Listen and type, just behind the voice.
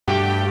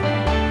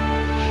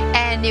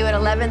And new at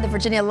 11, the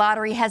Virginia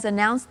Lottery has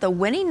announced the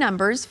winning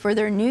numbers for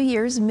their New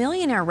Year's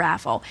Millionaire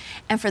raffle.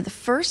 And for the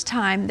first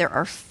time, there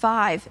are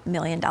 $5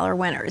 million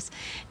winners.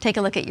 Take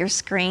a look at your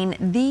screen.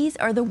 These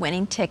are the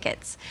winning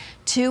tickets.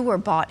 2 were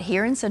bought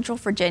here in Central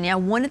Virginia,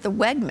 one at the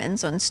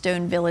Wegmans on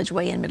Stone Village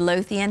Way in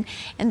Midlothian,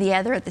 and the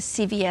other at the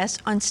CVS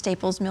on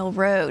Staples Mill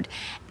Road.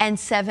 And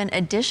 7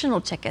 additional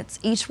tickets,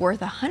 each worth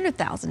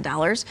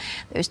 $100,000.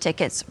 Those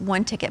tickets,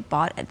 one ticket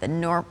bought at the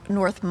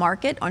North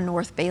Market on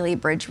North Bailey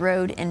Bridge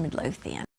Road in Midlothian.